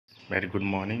Very good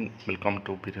morning welcome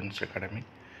to बीरेन्स academy.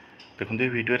 देखो ये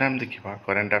video आम देखा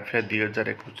करेन्ट अफेयर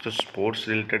 2021 स्पोर्ट्स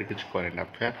रिलेटेड किसी करेन्ट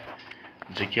अफेयर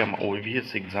जे कि आम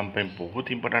ओएवीएस एग्जाम पे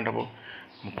बहुत इंपोर्टाट हम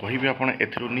मुझे आप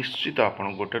निश्चित आप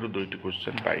गोटे रू दुईट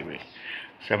क्वेश्चन पाइबे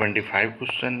 75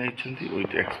 क्वेश्चन नहीं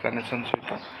विथ एक्सप्लेनेशन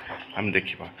सहित आम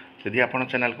देखा जदि आप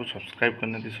चैनल को सब्सक्राइब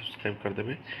करना सब्सक्राइब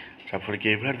करदे जहाँफल कि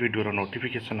एभर वीडियो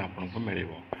नोटिफिकेशन आपको मिल।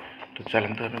 तो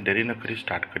चलते आम डेरी नक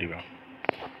स्टार्ट करवा।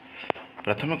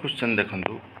 प्रथम क्वेश्चन देखु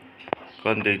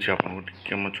कौन देखिए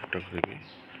आपको मैं छोट करी।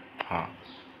 हाँ,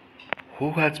 who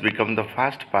has become the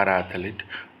fast पारा athlete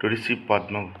to receive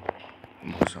Padma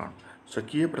Bhushan. सो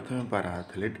किए प्रथम पारा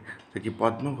एथलीट जे कि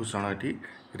पद्म भूषण ये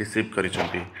रिसीव कर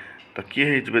तो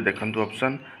किए हो देखु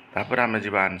ऑप्शन तापर आम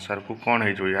जा आंसर को कौन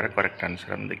हो यार करेक्ट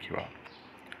आंसर आम देखा।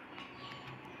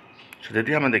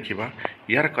 जदि आम देखा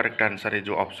यार करेक्ट आंसर है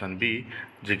जो ऑप्शन बी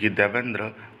जे कि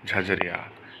देवेंद्र झाझरिया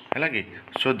है कि।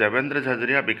 सो Devendra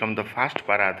Jhajharia become the fast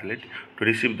पारा athlete to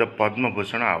receive the Padma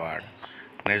Bhushan award.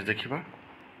 Next देखा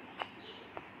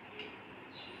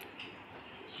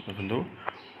देखो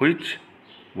which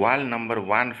world number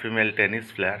 1 female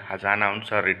tennis player has announce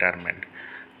her retirement.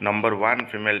 Number 1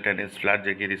 female tennis player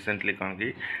जे कि रिसेंटली कौन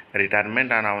कि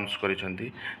रिटायरमेंट अनाउंस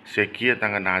करिसेंती से किए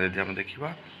ना जदि आम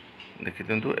देखा देखी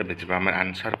दिंतु एबे जी आम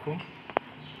आंसर को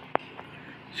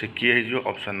से किए हो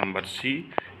ऑप्शन नंबर सी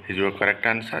हो करेक्ट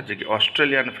आंसर जे कि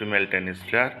ऑस्ट्रेलियन फीमेल टेनिस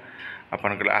प्लेयर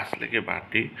अपन आसले के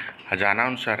बाटी has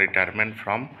announce her retirement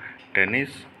from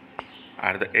tennis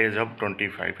at the age of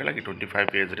 25 है कि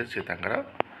 25 एज रे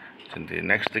से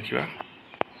नेक्स्ट देखा।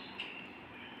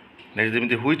 नेक्स्ट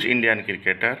जमी which Indian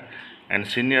cricketer and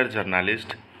senior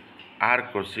journalist are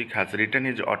Kaushik has written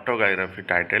his autobiography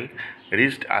title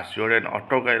wrist assured an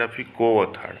autobiography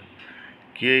co-authored।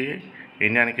 किए ये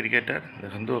इंडियन क्रिकेटर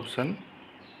देखो option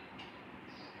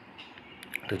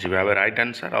तो जी right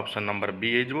answer option number B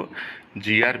हो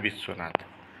जी.आर. विश्वनाथ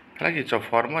है कि।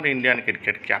 फॉर्मर इंडियन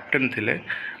क्रिकेट कैप्टेन थिले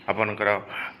आपनकर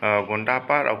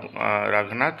गुंडापा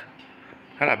रघुनाथ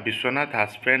है Vishwanath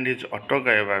has पेन्ड his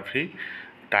autobiography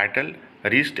title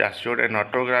wrist assured an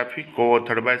autobiography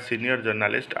co-authored by senior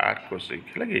journalist are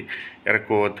Kaushik है कि यार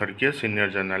co-author किए senior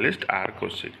journalist are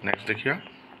Kaushik. Next देखिए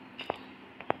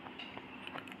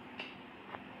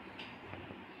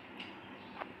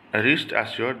wrist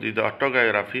assured the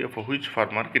autobiography of which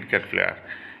former cricket player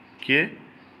किए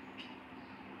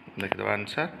देखिए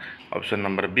answer option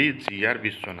number B G.R..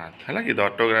 Vishwanath है कि the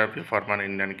autography former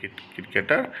Indian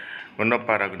cricketer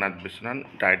Gundappa Raghunath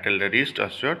Vishwanath title wrist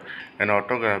assured an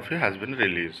autography has been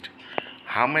released।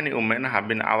 How many women have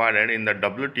been awarded in the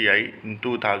WTI in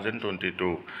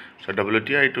 2022। So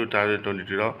WTI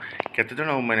 2022 केते जन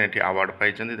women ये award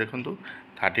पाई देखो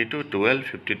 32 12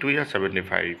 52 या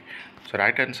 75। सो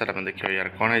right answer आम देखिए यार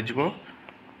कौन हो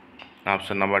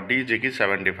ऑप्शन नंबर डी जे कि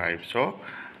 75। सो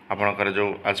आपणकर जो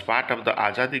एज पार्ट ऑफ द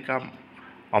आज़ादी का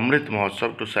Amrit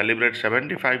Mahotsav to celebrate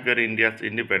 75 year India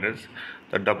independence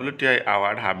the WTI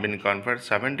award have been conferred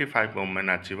 75 women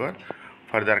achiever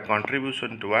for their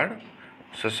contribution toward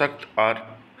सशक्त और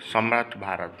सम्राट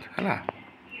भारत है ना।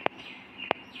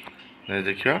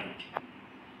 देखिए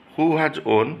who has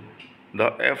own the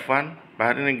F1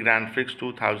 Bahrain grand prix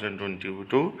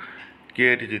 2022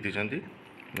 किए जीति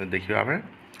देखिए आम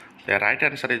राइट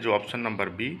आंसर है जो ऑप्शन नंबर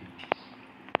बी।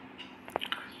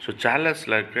 सो चार्ल्स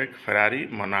लेक्लेर्क फेरारी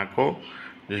मोनाको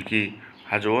जो कि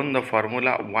has own the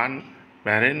formula 1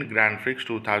 Bahrain grand prix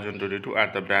 2022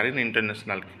 at the Bahrain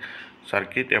international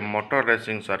circuit A motor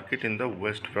racing circuit in the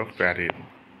waste of Bahrain.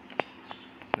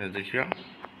 देखिए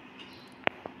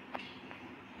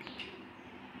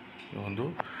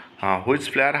हाँ which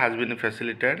player has been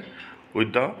facilitated with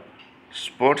the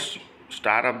sports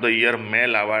star of the year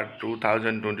mail award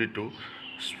 2022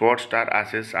 sports star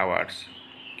assess awards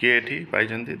किए पाई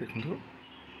देखो।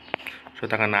 सो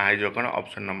तक ना हो कौन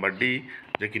option number D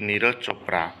J कि नीरज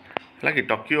चोपड़ा है कि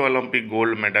Tokyo Olympic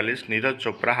gold medallist Neeraj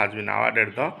Chopra has been awarded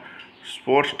the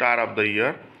sports star of the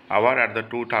year award at the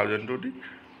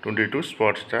 2022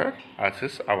 sports star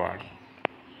assess award.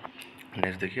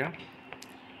 Next देखिए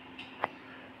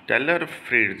Taylor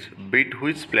Fritz beat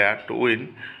which player to win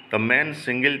the men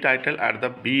single title at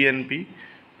the BNP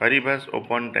पारिबास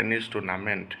open tennis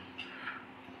tournament.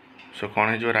 सो कौन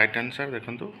है जो right answer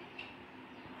देखो।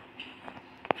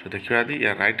 सो देखिए यदि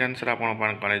या right answer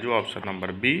आपन कौन है जो ऑप्शन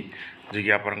नंबर बी जी कि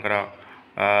आपनकर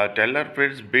Taylor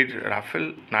Fritz beat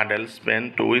Rafale नाडेल Spain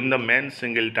to win the men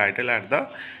single title at the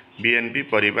BNP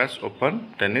पारिबास open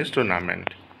tennis tournament.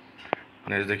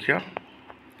 Next देखिए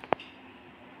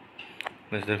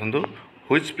देखो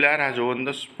which player has own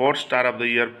the sports star of the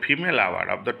year female award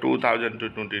of the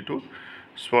 2022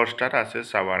 sports star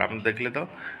assess award. हम देख ले तो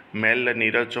mail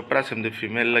Neeraj Chopra सेमती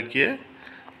female किए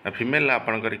female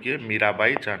आपणकर किए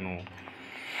मीराबाई चानू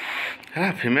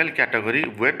है फीमेल कैटेगरी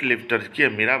वेट लिफ्टर किए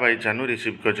मीराबाई चानू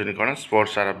रिसीव कर कौन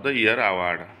sports star of the year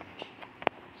award.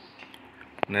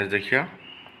 Next देखिए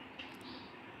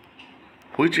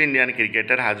Which Indian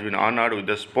cricketer has been honored with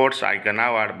the Sports Icon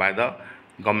Award by the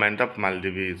Government of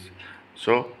Maldives?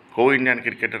 So, को Indian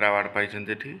cricketer award पाई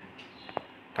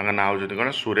ना हूँ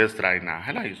कौन सुरेश रायना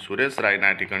है ना सुरेश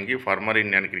रायना कौन कि former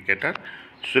Indian cricketer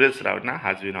Suresh Raina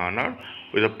has been honored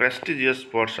with the prestigious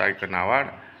Sports Icon Award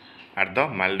at the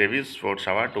Maldives Sports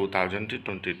Award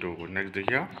 2022। Next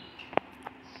देखिए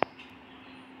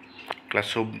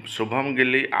class Shubham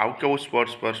गिल्ली आउ क्यों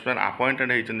स्पोर्ट्स पर्सन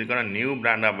अपॉइंटेड होती कौन न्यू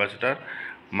ब्रांड एम्बेसडर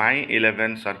माई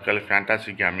 11 सर्कल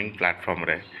फैंटासी गेमिंग प्लेटफॉर्म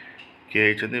रे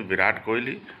किए होती विराट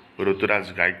कोहली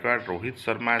ऋतुराज गायकवाड़ रोहित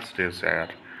शर्मा श्रेयस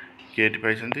अय्यर किए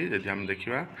पाई यदि हम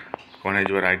देखा कौन है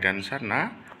राइट आंसर ना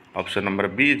ऑप्शन नंबर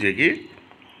बी जे कि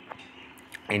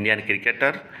Indian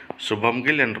cricketer Shubham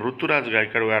Gill and Rituraj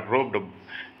Gaekwad were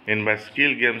robed in by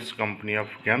skill games company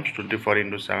of games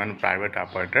 24/7 private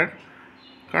appointed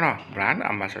कौन ब्रांड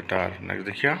एम्बेसडर। नेक्स्ट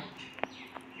देखिए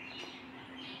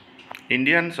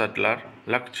इंडियन शटलर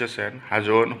लक्ष्य Sen has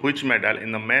won which medal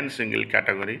in the men single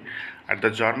category at the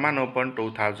German Open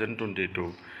 2022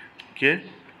 किए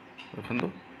देखो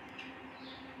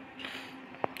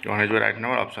कौन है right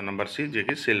number option number C जे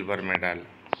कि silver medal.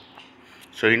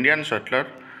 So Indian shuttler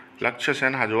लक्ष्य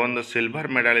Sen has won the silver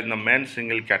medal in the men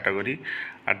single category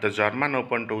at the German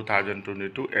Open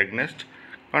 2022 against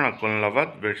कौन कुनलवत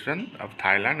batsman of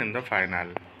Thailand in the final.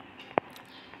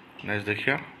 Next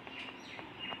देखिए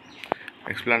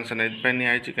explanation ये नहीं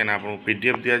आई कहीं आपको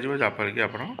PDF दिज्व जहाँफल कि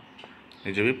आप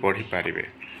निजे भी पढ़ी पारे।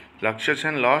 लक्ष्य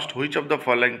Sen lost which of the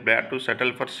following player to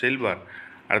settle for silver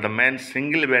are the men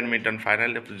single badminton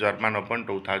final of the German open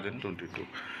 2022।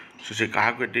 सो से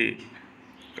क्या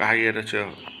क्या ये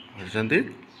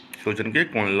होती कि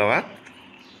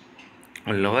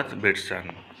कुनलवत बैट्समैन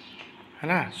है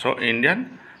ना। सो इंडियन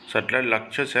शटलर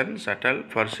लक्ष्य Sen settle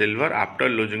for silver after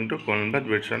losing to कुनलवत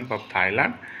batsman of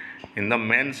Thailand in the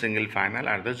men's single final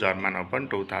at the German Open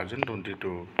 2022।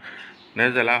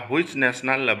 Next dala which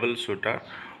national level shooter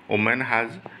woman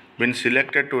has been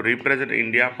selected to represent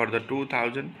India for the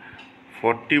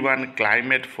 2041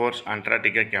 Climate Force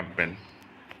Antarctica campaign?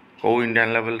 को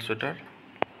Indian level shooter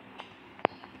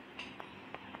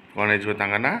कौन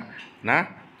है ना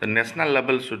the national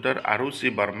level shooter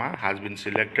Arushi Verma has been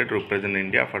selected to represent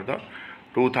India for the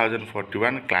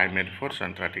 2041 Climate Force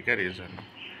Antarctica region।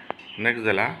 Next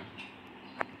dala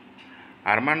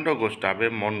Armando Gustave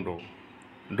Mondo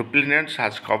Duplinates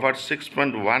has covered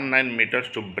 6.19 meters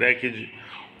to break his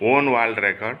own world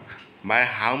record by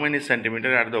how many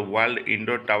centimeters at the World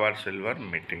Indoor Tower Silver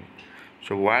Meeting?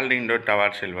 So World Indoor Tower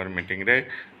Silver Meeting रे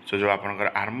so जो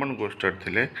आपनकर आर्मन गोस्टर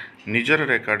थिले निजर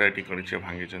record eighty करिके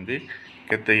भांगी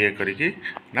केते ये करिके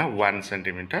ना 1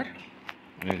 सेंटीमीटर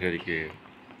करिके।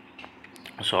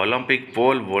 सो Olympic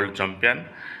pole world champion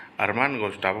Armand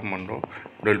Gustavo Mondo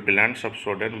Duplinates of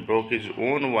Sweden broke his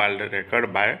own world record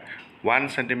by 1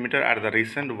 centimeter at the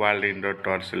recent World Indoor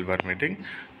Tour Silver Meeting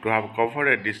to have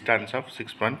covered a distance of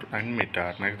 6.9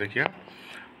 meters। Next देखिए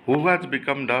who has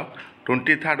become the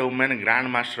 23rd woman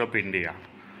Grand Master of India?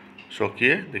 So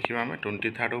किए देखिए हमें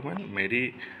 23rd woman मेरी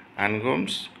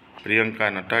एनगोम्स प्रियंका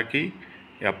नटाकी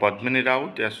या पद्मिनी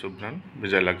राउत या सुब्रन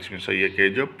विजयलक्ष्मी। सो ये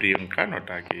कह जो प्रियंका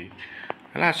नटाकी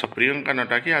है ना। सो Priyanka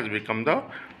नटाकी has become the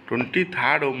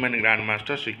 23rd woman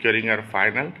grandmaster securing her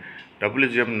final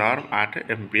WGM norm at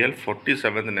MPL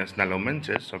 47th National Women's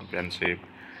Chess Championship।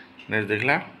 Next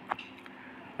देखला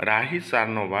राही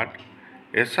सारनोवाट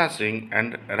एसा Singh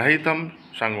and रहितम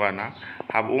संगवाना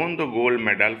have won the gold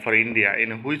medal for India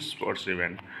in which sports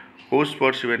event? को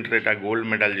sports event रे ता gold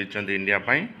medal जीतचंती India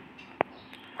पाई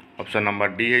option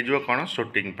number D है जो कौन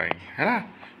shooting पाई है ना।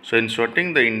 सो इन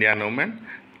shooting the Indian women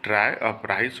try of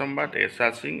Rahi Sambat, Esa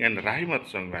Singh and Rahimat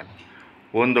Sangwan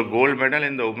won the gold medal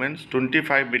in the women's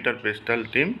 25-meter pistol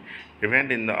team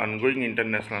event in the ongoing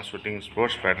International Shooting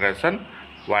Sports Federation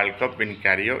World Cup in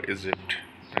Cairo, Egypt।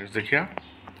 Next देखिए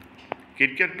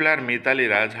cricket player Mithali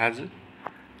Raj has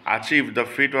achieved the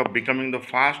feat of becoming the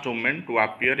first woman to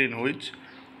appear in which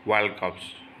World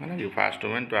Cups है ना। ये first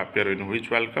woman to appear in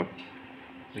which World Cup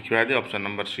देखिए option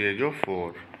number C है जो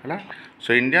 4 है ना।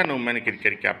 So Indian women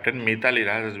cricket captain Mitali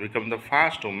Raj has become the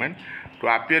first women to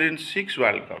appear in 6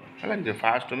 world cup है ना। जो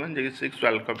फर्स्ट वुमेन जो 6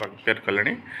 वर्ल्ड कप अपीयर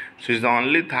कले सी is the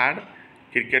only third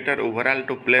cricketer overall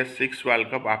to play 6 world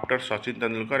cup after Sachin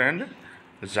Tendulkar and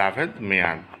Javed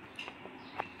Miyan.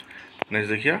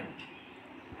 Next देखिए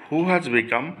who has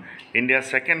become India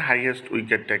second highest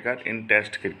wicket taker in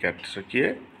test cricket. सो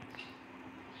किए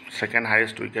second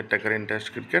highest wicket taker इन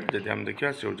test cricket जदि हम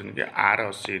देखा से होचन कि are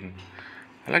Ashwin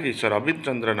है कि सो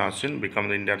Ravichandran Ashwin become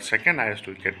the India second highest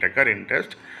wicket taker in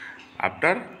test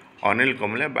after Anil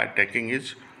Kumble by taking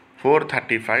his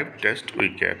 435 test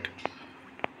wicket.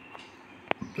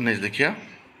 Next देखिए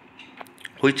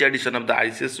which addition of the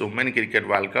ICC women cricket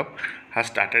world cup has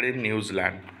started in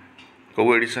New Zealand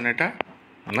को addition एटा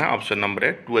ना option number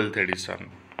है 12th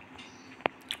addition.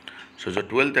 सो जो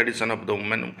 12th addition of the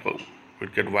women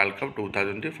cricket world cup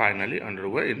 2020 finally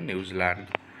underway in New Zealand.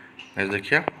 Next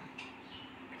देखिए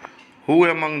who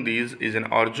among these is an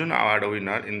Arjun Award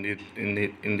winner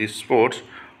in the sports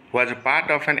who was a part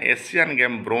of an Asian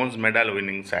Game bronze medal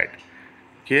winning side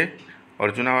किए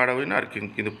Arjun award winner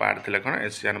किंतु part थिला कौन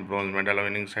Asian bronze medal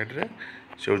winning side रे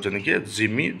से होचन कि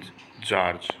Jimmy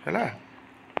George है।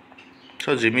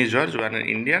 सो Jimmy George one an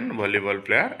Indian volleyball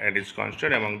player and is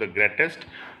considered among the greatest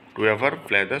two ever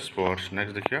play the sports.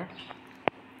 Next देखिए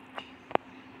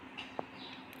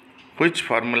which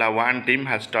Formula 1 team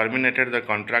has terminated the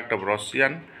contract of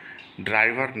Russian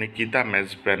driver Nikita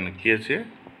मेजपेन किए से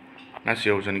ना से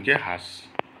होचन कि हास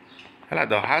है।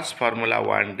 The हास Formula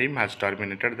 1 team has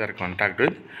terminated there contract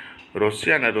with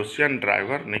Russian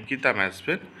driver Nikita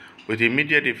Mazepin with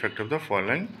immediate effect of the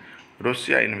following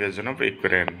Russia invasion of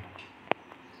Ukraine।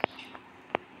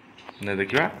 ने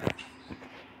देखिए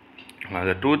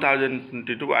the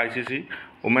 2022 ICC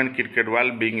Women Cricket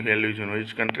World being held in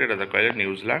which country the कहले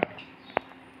New Zealand.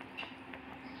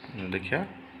 देखिए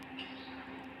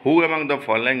who among the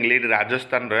following lead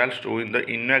Rajasthan Royals to win the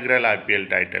inaugural IPL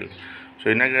title। So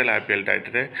इनाग्राल IPL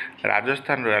title रे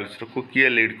Rajasthan Royals को किए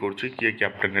lead करछि किए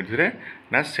captain रे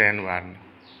ना सेनवान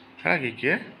है कि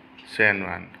किए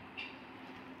सेनवान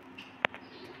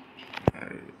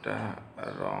एटा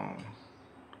रॉन्ग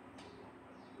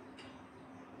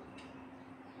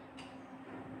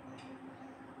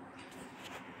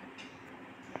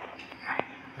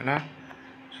है ना।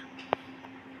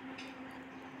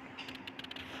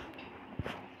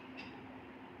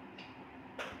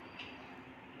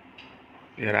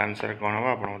 यार आंसर कौन हम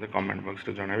आप मत कमेंट बॉक्स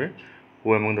रे जणाबे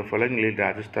who among the following lead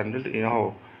Rajasthan इन हो।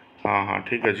 हाँ हाँ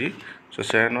ठीक अच्छे सो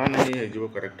सेनवान ही हो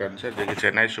करेक्ट आंसर जे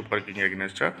Chennai super king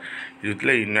against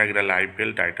जीतले इनाग्राल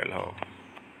IPL title हो।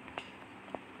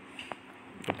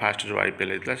 तो फास्ट जो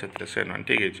आईपीएल होता से सेनवान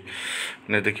ठीक है।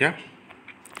 ने देखिए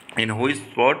in which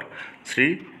sport Shri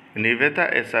Niveta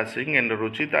एसा Singh and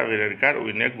Ruchita विरेरकर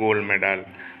win A gold medal.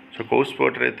 सो कौ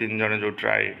स्पोर्ट रे तीन जन जो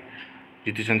ट्राई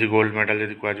जीति गोल्ड मेडल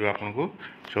जब कह आपको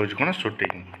से हूँ कौन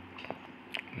शूटिंग।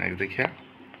 नेक्स्ट देखिए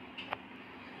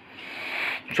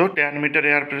सो 10 मीटर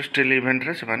एयर पिस्टल इवेंट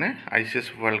रे से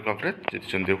आईसीसी वर्ल्ड कप रे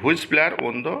जीति which player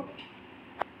own the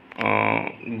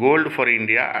gold for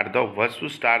India at the Vasu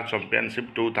star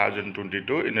championship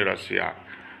 2022 in Russia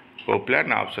को प्लेयर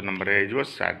ना ऑप्शन नंबर ए जो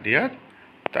Sadia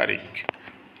Tariq.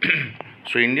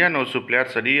 So Indian Vasu player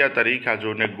Sadia Tariq has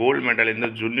won a gold medal in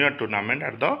the junior tournament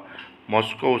at the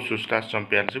Moscow Stars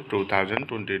Championship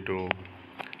 2022।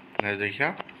 Next देखिए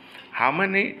how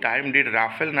many time did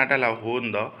Rafael Nadal have won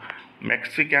the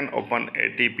Mexican Open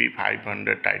ATP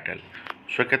 500 title।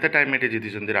 सो केते time एटे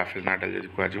जीति Rafale Nadal जदि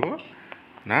कह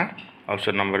ना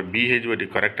option number B है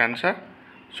correct answer.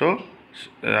 सो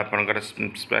आपनकर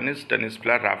Spanish tennis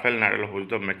player Rafale Nadal hose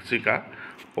the मेक्सिका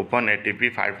open ATP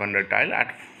 500 tile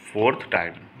eight 4th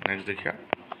time. Next देखिए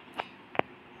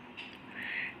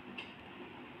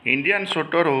Indian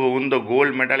shooter who won the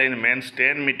gold medal in men's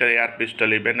 10-meter air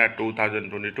pistol event at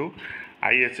 2022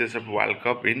 ISSF World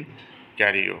Cup in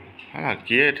Cario है ना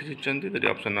किए जीति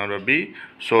option number B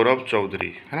Saurabh Chaudhary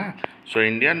है ना। So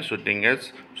Indian shooting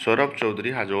as Saurabh Chaudhary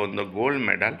has won the gold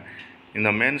medal in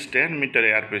the men's 10-meter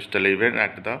air pistol event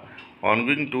at the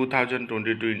ongoing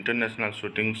 2022 International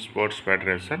Shooting Sports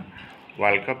Federation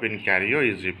World Cup in Cairo,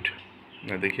 Egypt।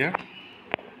 देखिए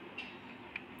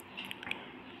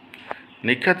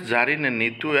Nikhat जारिन and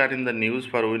Neetu are in the news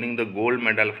for winning the gold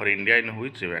medal for India in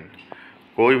which event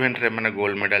को event रे मैंने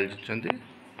gold medal जीति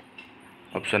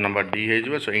option number D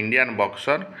है। So Indian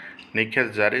boxer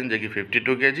Nikhat जारिन जे कि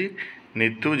 52 kg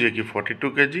Neetu जे कि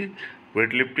 42 kg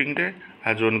weight lifting रे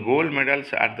has won gold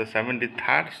medals at the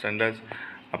 73rd standard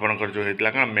आपनकर जो हेतला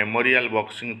का memorial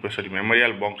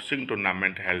boxing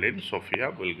tournament held in Sofia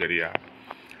Bulgaria.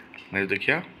 Next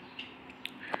देखिए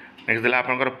नेक्स्ट दिला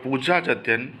आपनकर पूजा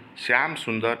जत्यन श्याम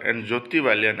सुंदर and Jyoti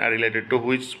Balyan are related to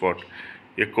which sport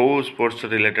ये को sports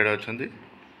related अछंदी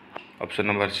option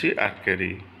number C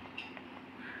archery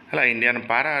हला। इंडियन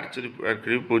पारा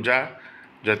archery Puja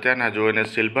जत्यन has won a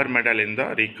silver medal in the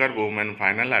recurve women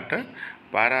final at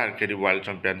para archery world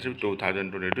championship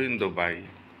 2022 in Dubai।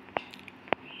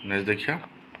 Next देखिए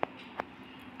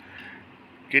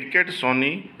cricket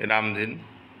Soni Ramdhin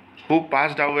who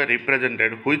passed away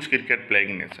represented which cricket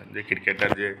playing nation J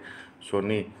cricketer जे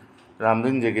सोनी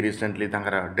रामधीन जे कि recently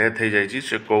death हो जाइए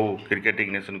से कौ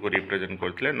cricketing nation को represent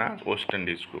करते ना West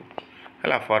Indies को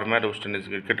है farmer West Indies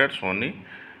cricketer Soni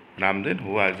Ramdhin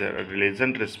who as a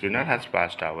legendary spinner has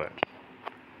passed away.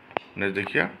 Next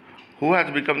देखिए who has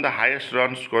become the highest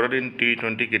run scorer in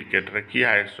T20 cricket की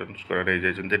हाईएस्ट रन स्कोरर हो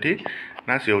जाती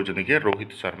ना सी होती किए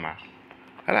रोहित शर्मा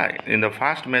है in the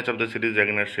first match of the series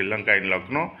against Sri Lanka in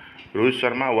Lucknow Rohit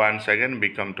Sharma once again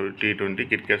become T20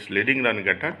 cricket's leading run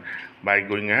getter by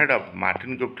going ahead of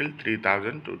Martin Guptill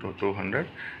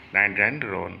 3,299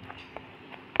 run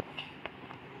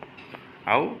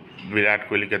आउ विराट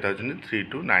कोहली के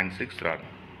 3,296 run.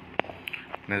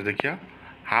 Next देखिए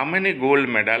how many gold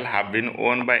medal have been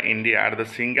own by India at the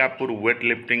Singapore weight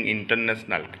lifting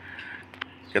international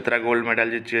केतरा gold medal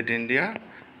जीती India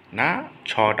ना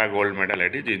 6टा gold medal ये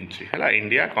जीती है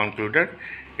India concluded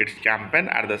it's campaign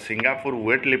at the Singapore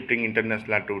weight lifting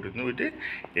international tour with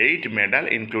 8 medal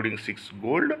including 6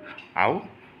 gold आउ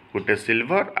गोटे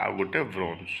silver आउ गोटे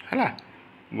bronze है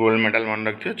गोल्ड मेडल मन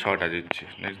रखिए 6टा जीती।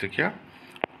 नेक्स्ट देखिए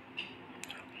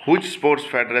which sports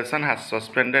federation has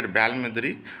suspended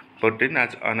बैलमेदरी Putin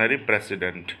as honorary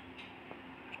president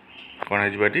कौन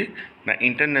है ना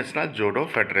international Jodo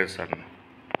federation.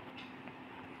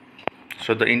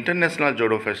 So the International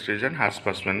Judo Federation has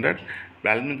suspended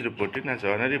Vladimir Putin as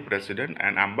honorary president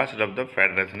and ambassador of the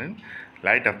federation in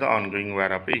light of the ongoing war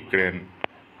of Ukraine.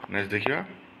 Next देखिए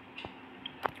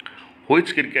which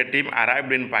cricket team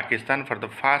arrived in Pakistan for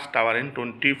the first hour in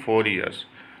 24 years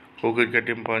को cricket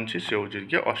team पहुंची से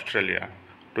होची Australia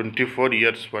 24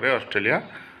 years पर Australia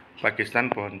Pakistan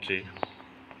पहुंची।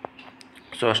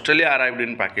 So Australia arrived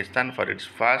in Pakistan for its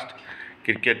first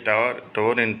cricket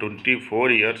tour in 24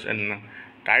 years in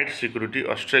tight security.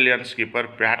 Australian skipper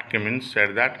Pat Cummins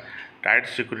said that tight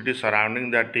security surrounding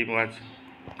the team was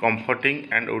comforting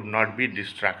and would not be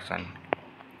distraction.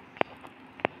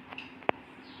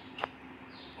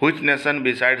 Which nation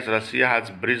besides Russia has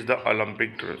breached the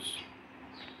Olympic truce?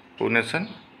 Who nation?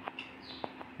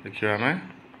 देखिए हमें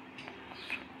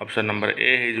option number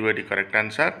A is very correct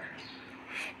answer.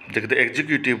 The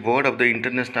executive board of the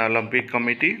International Olympic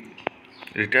Committee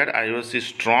retired IOC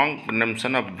strong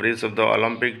condemnation of breach of the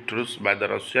Olympic truce by the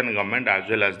Russian government as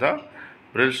well as the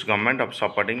British government of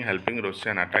supporting helping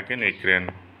Russian attack in Ukraine.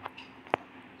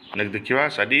 Next देखिए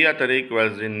Sadia Tariq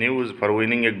was in news for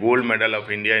winning a gold medal of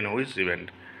India in which event?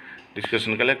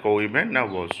 Discussion के लिए कोई event ना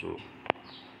वोसु।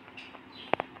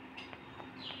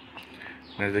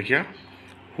 Next देखिए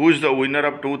Who is the winner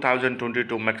of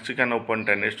 2022 Mexican Open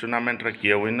tennis tournament रे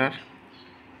किए winner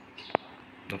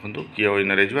देखो किए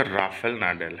विनर है राफेल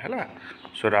नाडेल है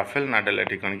सो राफेल नाडेल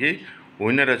ये कौन कि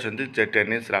विनर अच्छा जे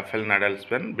tennis Rafale नाडेल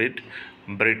Spain beat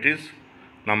British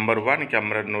number 1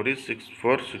 Cameron nourish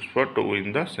 6-4 6-4 to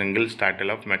win the singles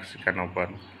title of Mexican open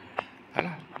है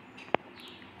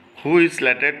who is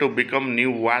slated to become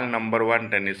new world number 1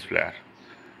 tennis player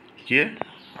किए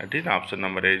ये ऑप्शन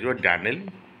नंबर ए जो Daniel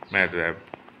Medvedev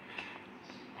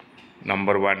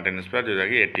number 1 tennis player जो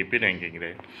जाकि ATP ranking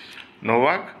रे।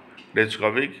 Novak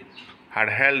Djokovic had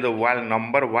held the world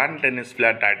number 1 tennis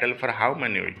player title for how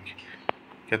many weeks?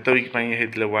 केते week पई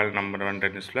हेतले world number 1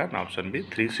 tennis player option B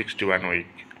 361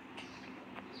 week.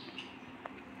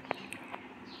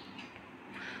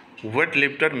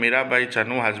 weightlifter Mirabai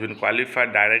Chanu has been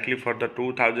qualified directly for the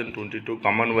 2022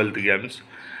 Commonwealth Games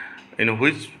in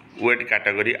which weight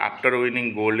category after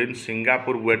winning gold in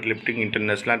Singapore weightlifting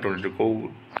international 22 को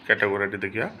category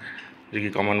देखिए जे कि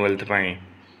Commonwealth पई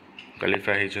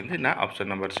qualify होती ना option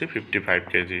number C 55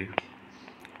 kg।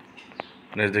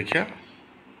 Next देखिए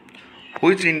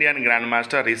which Indian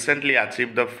grandmaster recently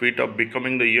achieved the feet of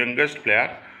becoming the youngest player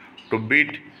to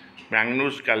beat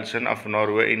मैग्नुस Carlsen of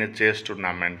Norway in A chess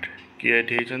tournament किए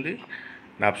होती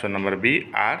ना option number B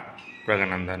are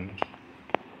Praggnanandhaa.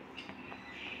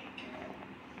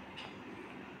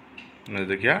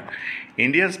 देखिए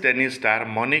India's tennis star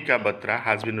Monika Batra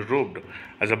has been robed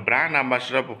as a brand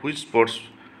ambassador of which sports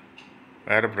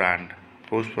wear brand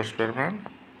who sports wear brand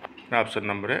option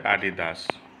number है Adidas.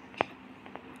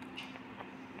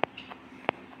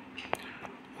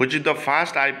 Which is the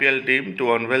first IPL team to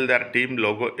unveil their team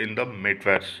logo in the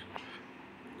metaverse?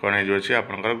 कौन है जो अच्छे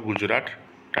आपनकर Gujarat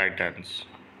titans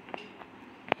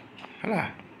है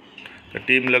the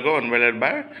team logo unveiled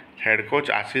by head coach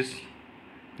Ashish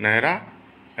Nehra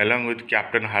along with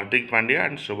captain Hardik Pandya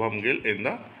and Shubham Gill in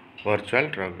the virtual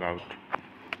dugout.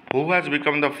 Who has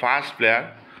become the first player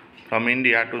from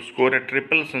India to score a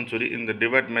triple century in the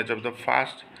debut match of the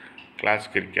first class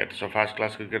cricket? So first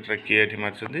class cricket रे किए थी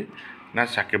मारचंदी ना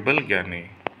साकिबल ज्ञानी।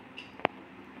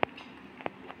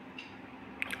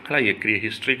 है ये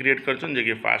history create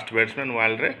कर fast batsman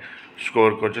world रे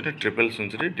score कर triple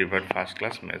century defeat first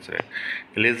class match रे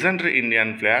legendary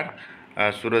Indian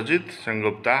player Surjit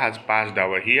Sengupta has passed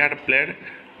away he had played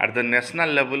at the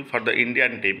national level for the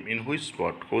Indian team in which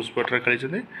sport को sport रे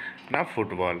खेली ना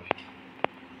football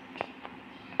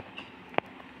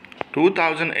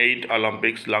 2008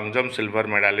 Olympics long jump silver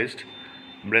medalist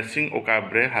Blessing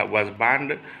Okabre was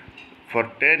banned for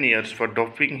 10 years for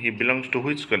doping. He belongs to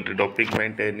which country? Doping by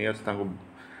 10 years ताको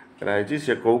रही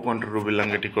से कौ country रू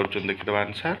belong eighty करछन देखिबा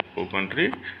आंसर कौ कंट्री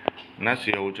ना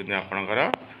सी होउछन आपनकर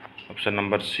ऑप्शन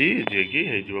नंबर सी जे कि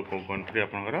हे जिवो कौ कंट्री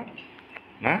आपनकर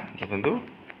ना देखंतु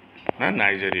ना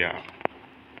नाइजीरिया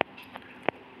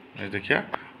देखिया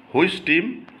which team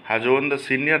has won the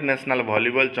senior national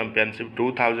volleyball championship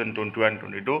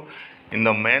 2021-22 in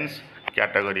the men's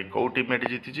category कौ टीम एटी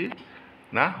जीती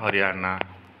ना हरियाणा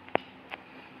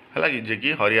है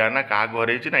कि हरियाणा क्या हर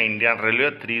ना इंडियन रेलवे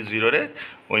 3-0 रे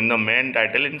win the main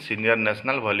title in senior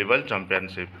national volleyball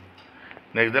championship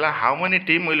next देला how many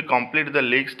team will complete the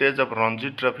league stage of Ranji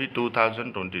trophy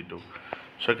 2022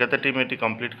 सो केते टीम एटी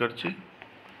कंप्लीट करछि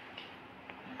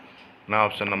ना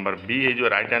ऑप्शन नंबर बी है जो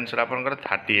राइट आंसर आपनकर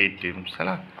 38 टीम्स है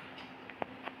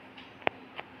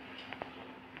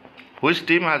which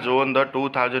team has won the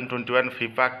 2021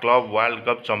 FIFA club world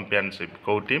cup championship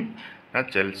को team ना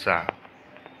चेल्सा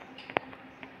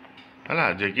है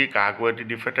जे कि क्या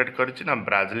डिफेटेड कर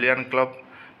Brazilian club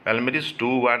पैल्मेरिस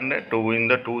 2-1 to win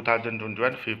the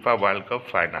 2021 FIFA world cup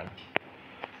final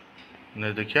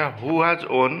देखिए who has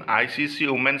own ICC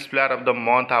women's player of the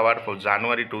month award for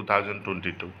January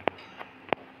 2022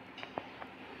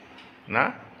 ना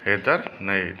Heather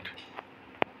night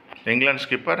England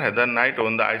skipper Heather night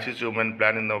own the ICC women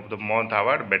player in of the month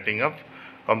award batting of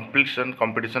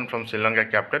competition from Sri Lanka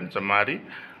captain Chamari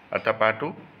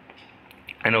अथपाटू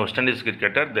and West Indies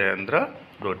cricketer Dehendra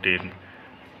Rotin.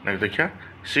 Next देखिए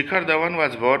Shikhar Dhawan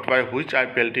was bought by which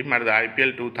IPL team at the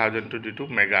IPL 2022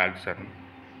 mega auction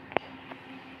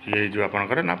ये जो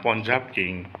आपनकर ना Punjab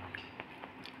king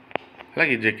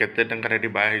लगी जे केते टंका ready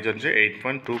bye हिजन से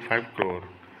 8.25 crore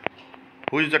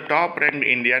who is the top ranked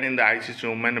Indian in the ICC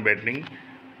women batting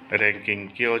ranking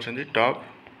के होचंदी टॉप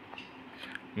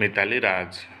मिताली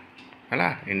राज हैला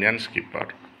Indian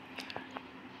skipper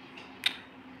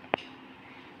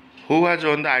Who has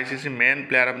won the ICC Men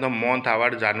Player of the Month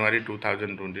Award January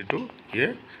 2022? ये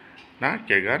ना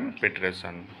Kegan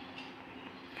Peterson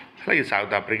है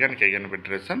south African Kegan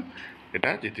Peterson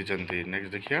एटा जीति चंती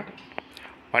next देखिए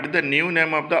what is the new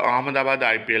name of the Ahmedabad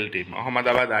IPL team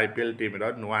Ahmedabad IPL team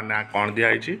रो नुआ ना कोन दिया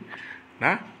आइछि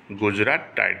ना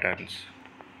Gujarat titans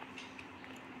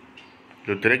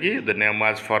जोथरे कि the name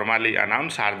was formally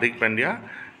announce Hardik Pandya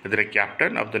the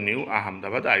captain of the new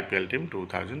Ahmedabad IPL team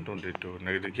 2022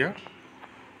 next देखिए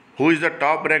who is the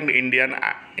top ranked Indian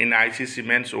in ICC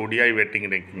men's ODI batting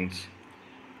rankings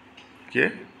के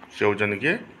से होचन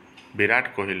के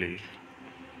Virat Kohli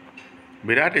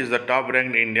Virat is the top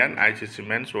ranked Indian ICC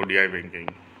men's ODI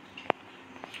ranking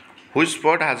which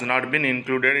sport has not been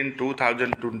included in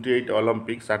 2028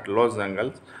 Olympics at Los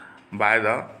Angeles by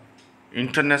the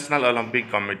International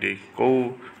Olympic Committee को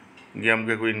game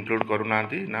के कोई include करूना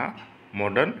ना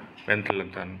modern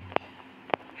पेंथलथन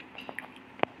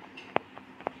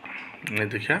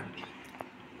देखिए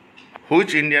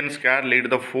which Indian skier lead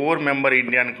the 4-member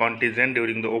Indian contingent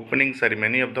during the opening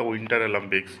ceremony of the Winter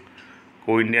Olympics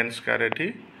को Indian scar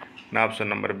एठी ना option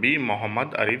number B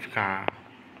Mohammad Arif Khan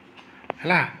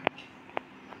हैला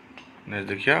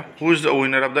next देखिए who is the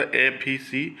winner of the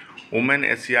AFC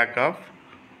Women Asia Cup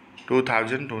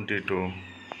 2022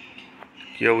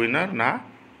 ये winner ना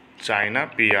China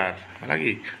PR है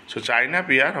कि so China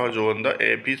PR has won the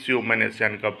AFC Women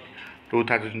Asian Cup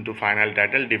 2002 final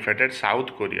title defeated south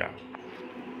Korea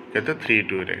कहते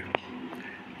 3-2 रे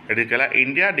eighty कहला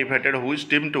India defeated which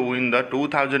team to win the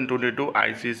 2022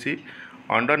 ICC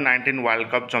under 19 world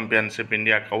cup championship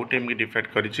India कौ team की defeat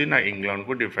करिछि ना England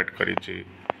को defeat करिछि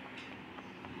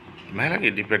मैं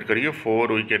defeat करिए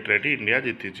 4 wicket रे इंडिया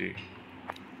जीतिछि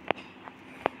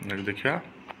नेक्स्ट देखिए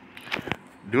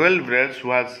Dual Breals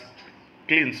was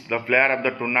clinched the Player of the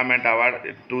Tournament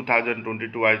Award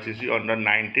 2022 ICC Under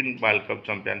 19 World Cup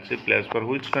Championship plays for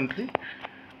which country?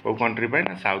 वो country by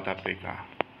ना South Africa.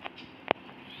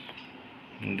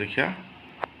 देखिए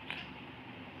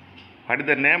what is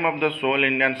the name of the sole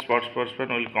Indian sports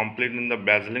person will compete in the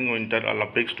Beijing Winter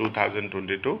Olympics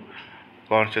 2022?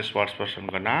 कौन से sports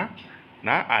person का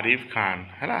ना आरिफ खान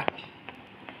है ना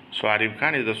So Arif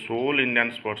Khan is the sole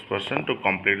Indian sports person to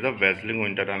complete the Beijing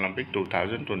Winter Olympic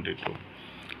 2022.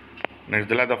 Next,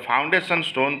 the foundation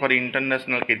stone for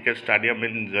International Cricket Stadium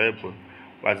in Jaipur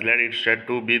was led. It's said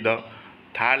to be the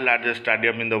third largest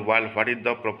stadium in the world. What is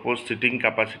the proposed sitting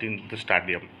capacity in the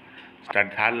stadium?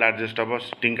 Third largest of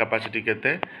sitting capacity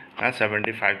केते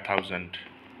 75,000.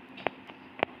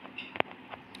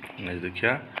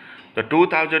 देखिए the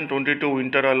 2022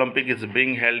 Winter Olympic is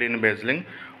being held in Beijing.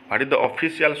 What is the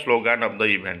official slogan of the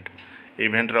event?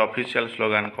 Event ର official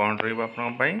slogan कौन रहिबा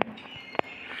आपन पई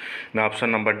ना option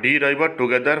number D रहिबा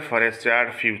together for a shared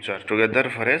future. Together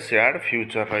for a shared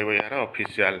future रहिबा यार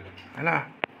official है ना.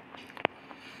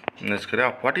 Next करिया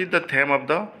what is the theme of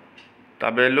the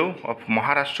ताबेलु of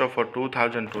Maharashtra for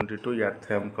 2022 यार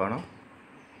थीम कौन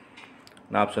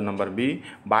ना option number B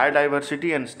biodiversity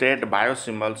and state bio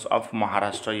symbols of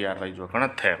Maharashtra यार रही जो कौन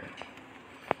थीम.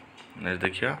 नेक्स्ट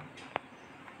देखिए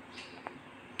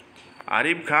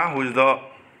Arif Khan who is the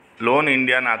lone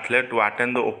Indian athlete to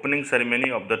attend the opening ceremony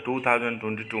of the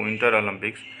 2022 Winter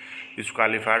Olympics is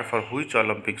qualified for which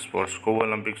Olympic sports? को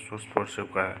Olympic sports से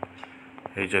का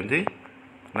है जल्दी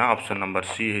ना ऑप्शन नंबर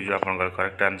सी है जो आपन का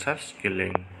करेक्ट आंसर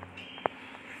स्किलिंग.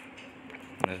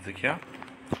 देखिए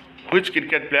which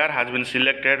cricket player has been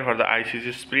selected for the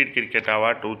ICC Spirit Cricket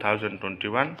Award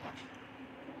 2021?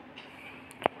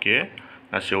 के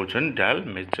ना से होचन del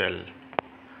Mitchell.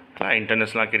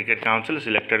 International cricket council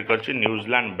selected कर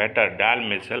New Zealand batter del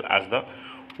Mitchell as the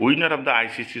winner of the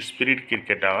ICC spirit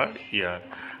cricket award year.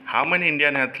 How many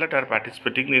Indian athlete are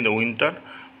participating in the winter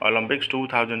Olympics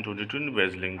 2022 in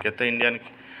Beijing. केते Indian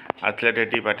athlete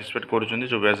eighty participate करूछन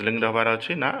जो Beijing हबार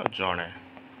अछि ना जणे.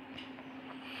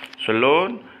 सो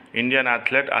loan Indian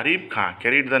athlete Arif Khan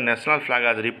carried the national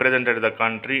flag as represented the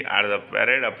country at the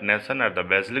parade of nation at the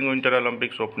Beijing Winter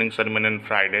Olympics opening ceremony on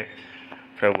Friday,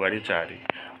 February 4.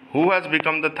 Who has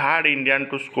become the third Indian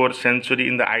to score century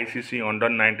in the ICC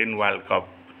Under-19 World Cup?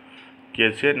 किए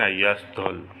छे ना यश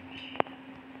धोल.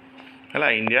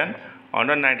 हला Indian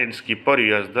Under-19 skipper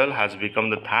यश धोल has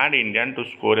become the third Indian to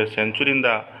score a century in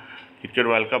the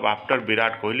Cricket World Cup after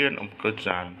Virat Kohli and Umkut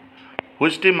Chan.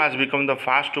 Which team has become the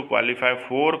first to qualify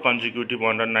 4 consecutive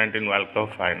Under-19 World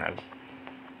Cup final?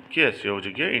 किए छे हो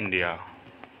जे India.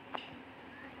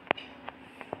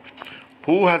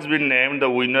 Who has been named the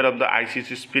winner of the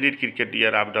ICC Spirit Cricket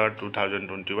Year after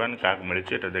 2021? काक मिले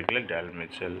छे तो देखले del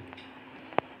Mitchell.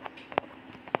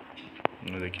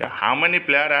 देखिए how many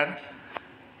players are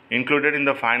included in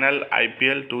the final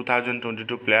IPL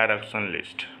 2022 player auction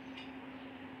list?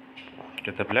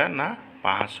 कितने प्लेयर ना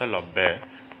 590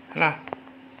 है ना.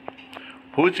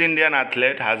 Which Indian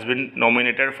athlete has been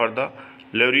nominated for the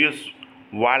Laureus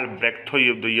World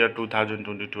Breakthrough of the Year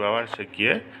 2022 award? से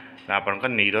किए अपन का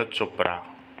नीरज चोपड़ा.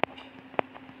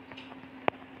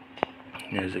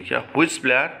 देखिए which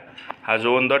player has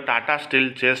won the Tata Steel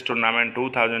Chess Tournament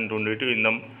 2022 in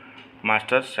the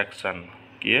Masters section?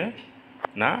 किए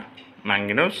ना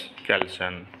मैग्नस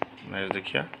कार्लसन.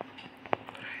 देखिए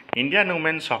Indian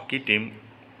women's hockey team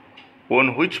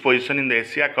won which position in the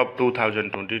Asia Cup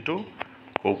 2022?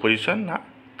 को position ना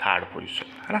third position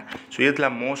है ना. सो ये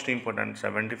मोस्ट इंपोर्टेंट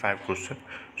 75 क्वेश्चन.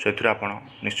 से आप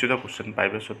निश्चित क्वेश्चन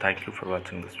पाइबे. So thank you for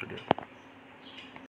watching this video.